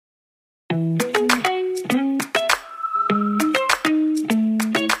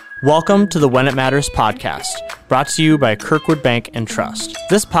Welcome to the When It Matters podcast, brought to you by Kirkwood Bank and Trust.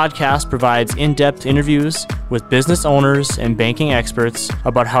 This podcast provides in-depth interviews with business owners and banking experts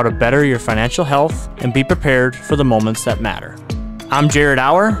about how to better your financial health and be prepared for the moments that matter. I'm Jared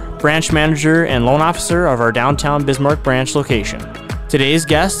Auer, branch manager and loan officer of our downtown Bismarck branch location. Today's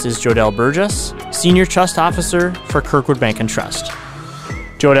guest is Jodelle Burgess, senior trust officer for Kirkwood Bank and Trust.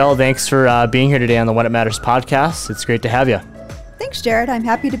 Jodelle, thanks for being here today on the When It Matters podcast. It's great to have you. Thanks, Jared. I'm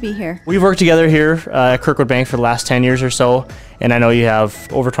happy to be here. We've worked together here at Kirkwood Bank for the last 10 years or so, and I know you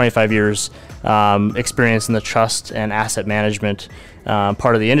have over 25 years experience in the trust and asset management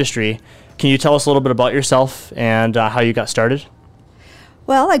part of the industry. Can you tell us a little bit about yourself and how you got started?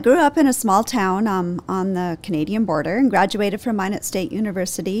 Well, I grew up in a small town on the Canadian border and graduated from Minot State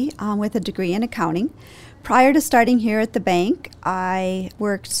University with a degree in accounting. Prior to starting here at the bank, I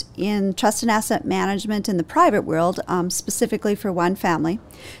worked in trust and asset management in the private world, specifically for one family.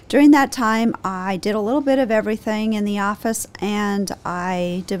 During that time, I did a little bit of everything in the office, and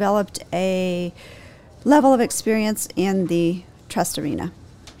I developed a level of experience in the trust arena.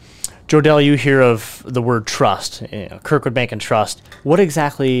 Jodelle, you hear of the word trust, Kirkwood Bank and Trust. What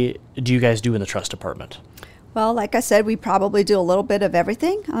exactly do you guys do in the trust department? Well, like I said, we probably do a little bit of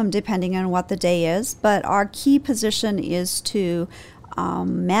everything, depending on what the day is. But our key position is to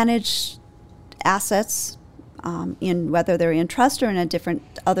manage assets, in whether they're in trust or in a different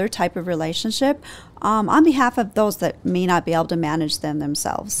other type of relationship, on behalf of those that may not be able to manage them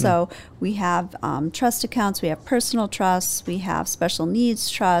themselves. So we have trust accounts, we have personal trusts, we have special needs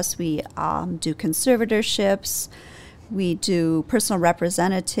trusts, we do conservatorships. We do personal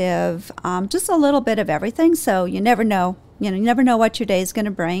representative, just a little bit of everything. So you never know, you never know what your day is going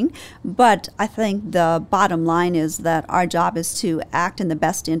to bring. But I think the bottom line is that our job is to act in the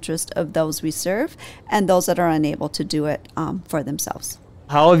best interest of those we serve and those that are unable to do it for themselves.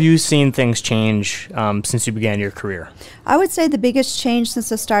 How have you seen things change since you began your career? I would say the biggest change since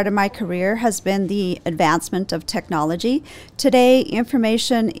the start of my career has been the advancement of technology. Today,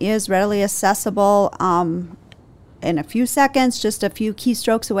 information is readily accessible in a few seconds, just a few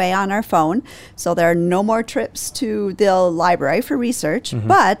keystrokes away on our phone. So there are no more trips to the library for research.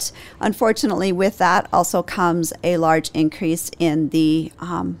 But unfortunately, with that also comes a large increase in the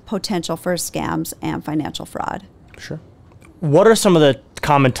potential for scams and financial fraud. Sure. What are some of the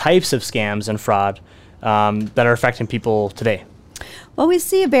common types of scams and fraud that are affecting people today? Well, we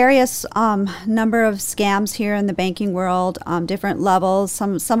see a various number of scams here in the banking world, different levels.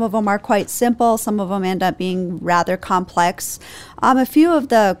 Some of them are quite simple. Some of them end up being rather complex. A few of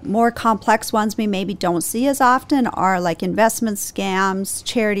the more complex ones we maybe don't see as often are like investment scams,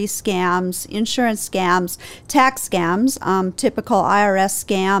 charity scams, insurance scams, tax scams, typical IRS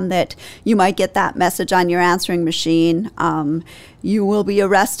scam that you might get that message on your answering machine. You will be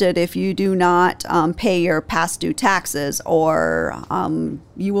arrested if you do not pay your past due taxes, or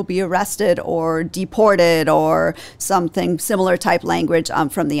you will be arrested or deported, or something similar type language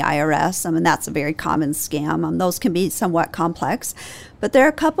from the IRS. And that's a very common scam. Those can be somewhat complex. But there are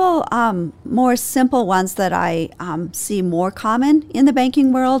a couple more simple ones that I see more common in the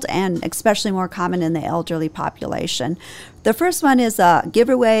banking world, and especially more common in the elderly population. The first one is a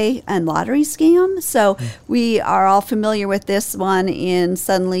giveaway and lottery scam. So we are all familiar with this one, and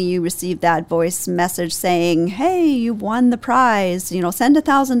suddenly you receive that voice message saying, hey, you've won the prize, send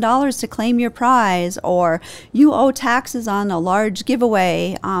 $1,000 to claim your prize, or you owe taxes on a large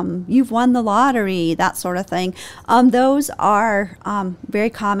giveaway, you've won the lottery, that sort of thing. Those are very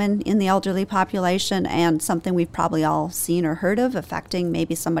common in the elderly population, and something we've probably all seen or heard of, affecting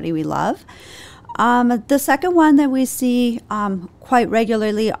maybe somebody we love. The second one that we see quite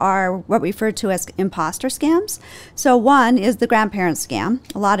regularly are what we refer to as imposter scams. So one is the grandparent scam.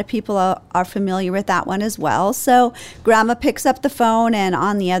 A lot of people are familiar with that one as well. So grandma picks up the phone, and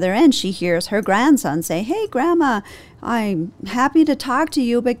on the other end she hears her grandson say, hey, grandma, I'm happy to talk to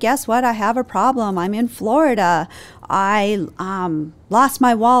you, but guess what? I have a problem. I'm in Florida. I lost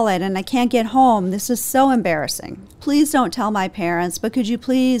my wallet and I can't get home. This is so embarrassing. Please don't tell my parents, but could you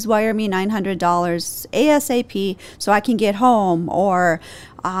please wire me $900 ASAP so I can get home? Or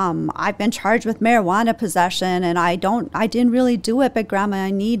I've been charged with marijuana possession and I didn't really do it, but grandma,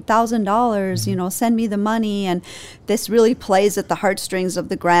 I need $1,000, send me the money. And this really plays at the heartstrings of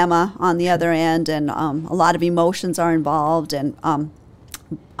the grandma on the other end, and a lot of emotions are involved. And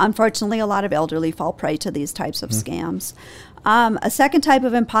unfortunately, a lot of elderly fall prey to these types of scams. A second type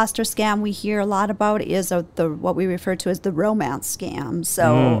of imposter scam we hear a lot about is what we refer to as the romance scam.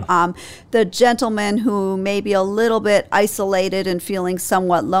 So the gentleman who may be a little bit isolated and feeling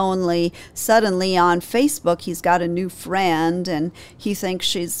somewhat lonely, suddenly on Facebook he's got a new friend and he thinks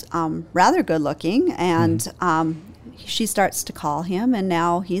she's rather good looking, and she starts to call him, and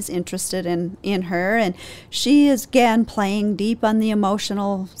now he's interested in her, and she is again playing deep on the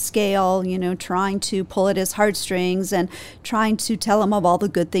emotional scale, trying to pull at his heartstrings and trying to tell him of all the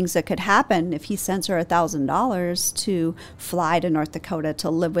good things that could happen if he sends her $1,000 to fly to North Dakota to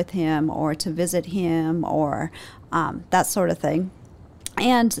live with him or to visit him or that sort of thing.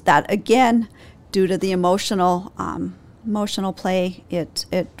 And that, again, due to the emotional play, it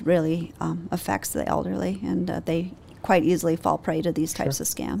really affects the elderly, and they quite easily fall prey to these types of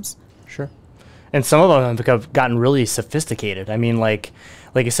scams. Sure. And some of them have gotten really sophisticated. I mean, like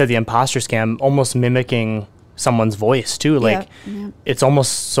I said, the imposter scam, almost mimicking someone's voice too. It's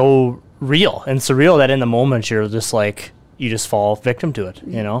almost so real and surreal that in the moment you're just like, you just fall victim to it,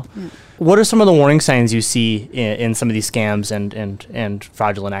 What are some of the warning signs you see in some of these scams and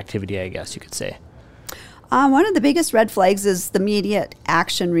fraudulent activity, I guess you could say? One of the biggest red flags is the immediate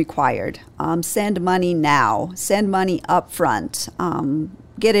action required. Send money now. Send money up front.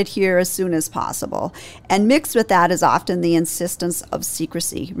 Get it here as soon as possible. And mixed with that is often the insistence of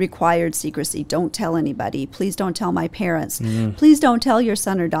secrecy, required secrecy. Don't tell anybody. Please don't tell my parents. Please don't tell your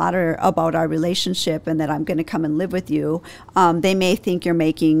son or daughter about our relationship and that I'm going to come and live with you. They may think you're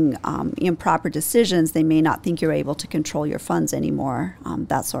making improper decisions. They may not think you're able to control your funds anymore,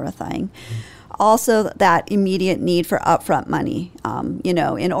 that sort of thing. Also, that immediate need for upfront money.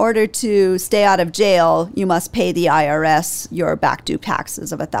 In order to stay out of jail, you must pay the IRS your back due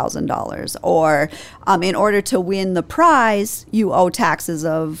taxes of $1,000. Or in order to win the prize, you owe taxes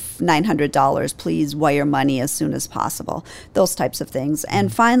of $900. Please wire money as soon as possible. Those types of things.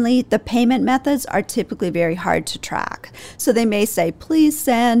 And finally, the payment methods are typically very hard to track. So they may say, please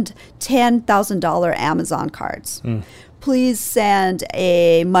send $10,000 Amazon cards. Please send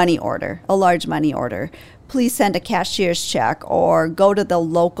a large money order. Please send a cashier's check, or go to the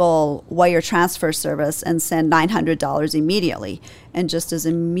local wire transfer service and send $900 immediately. And just as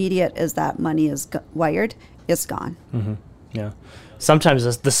immediate as that money is wired, it's gone. Mm-hmm. Yeah.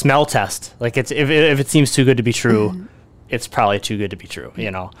 Sometimes the smell test, like if it seems too good to be true, it's probably too good to be true.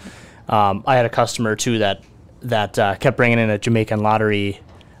 I had a customer too that kept bringing in a Jamaican lottery.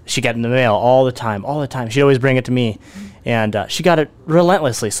 She got in the mail all the time. She'd always bring it to me. And she got it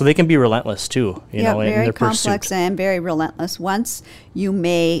relentlessly. So they can be relentless too, in their pursuit. Very complex and very relentless. Once you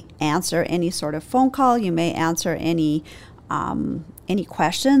may answer any sort of phone call, you may answer any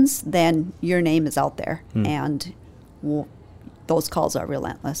questions, then your name is out there. And those calls are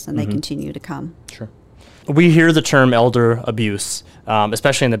relentless, and they continue to come. Sure. We hear the term elder abuse,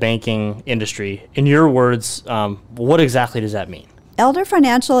 especially in the banking industry. In your words, what exactly does that mean? Elder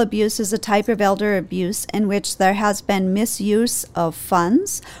financial abuse is a type of elder abuse in which there has been misuse of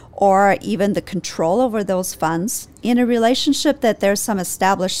funds or even the control over those funds in a relationship that there's some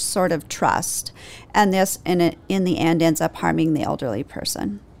established sort of trust. And this, in the end, ends up harming the elderly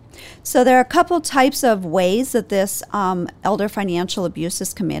person. So there are a couple types of ways that this elder financial abuse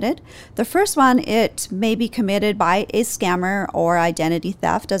is committed. The first one, it may be committed by a scammer or identity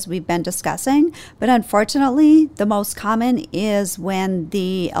theft, as we've been discussing. But unfortunately, the most common is when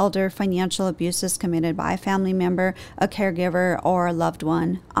the elder financial abuse is committed by a family member, a caregiver, or a loved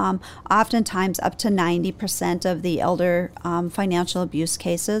one. Oftentimes, up to 90% of the elder financial abuse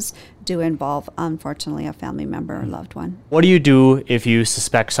cases do involve, unfortunately, a family member or loved one. What do you do if you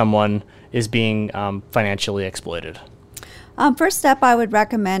suspect someone is being financially exploited? First step I would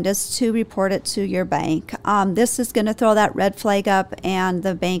recommend is to report it to your bank. This is going to throw that red flag up, and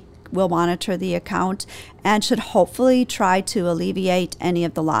the bank will monitor the account and should hopefully try to alleviate any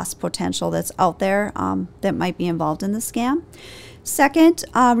of the loss potential that's out there that might be involved in the scam. Second,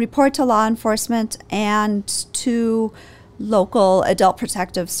 report to law enforcement and to local adult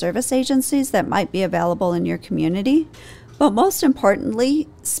protective service agencies that might be available in your community. But most importantly,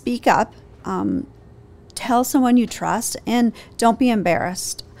 speak up, tell someone you trust, and don't be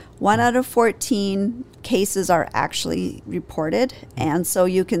embarrassed. 1 out of 14 cases are actually reported, and so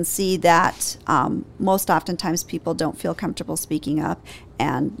you can see that most oftentimes people don't feel comfortable speaking up,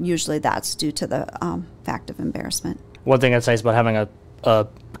 and usually that's due to the fact of embarrassment. One thing that's nice about having a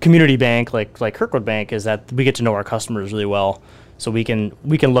community bank like Kirkwood Bank is that we get to know our customers really well, so we can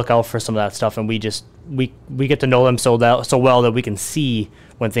look out for some of that stuff, and we get to know them so well that we can see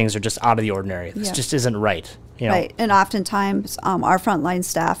when things are just out of the ordinary. This just isn't right. Right. And oftentimes our frontline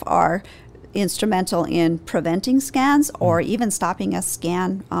staff are instrumental in preventing scans or even stopping a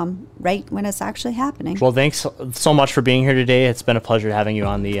scan right when it's actually happening. Well, thanks so much for being here today. It's been a pleasure having you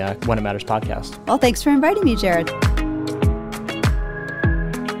on the When It Matters podcast. Well, thanks for inviting me, Jared.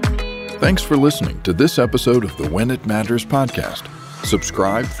 Thanks for listening to this episode of the When It Matters podcast.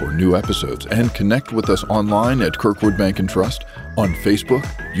 Subscribe for new episodes and connect with us online at Kirkwood Bank and Trust on Facebook,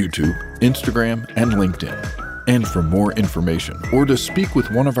 YouTube, Instagram, and LinkedIn. And for more information or to speak with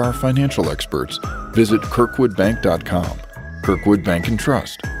one of our financial experts, visit kirkwoodbank.com. Kirkwood Bank and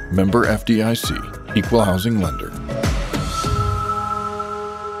Trust, member FDIC, equal housing lender.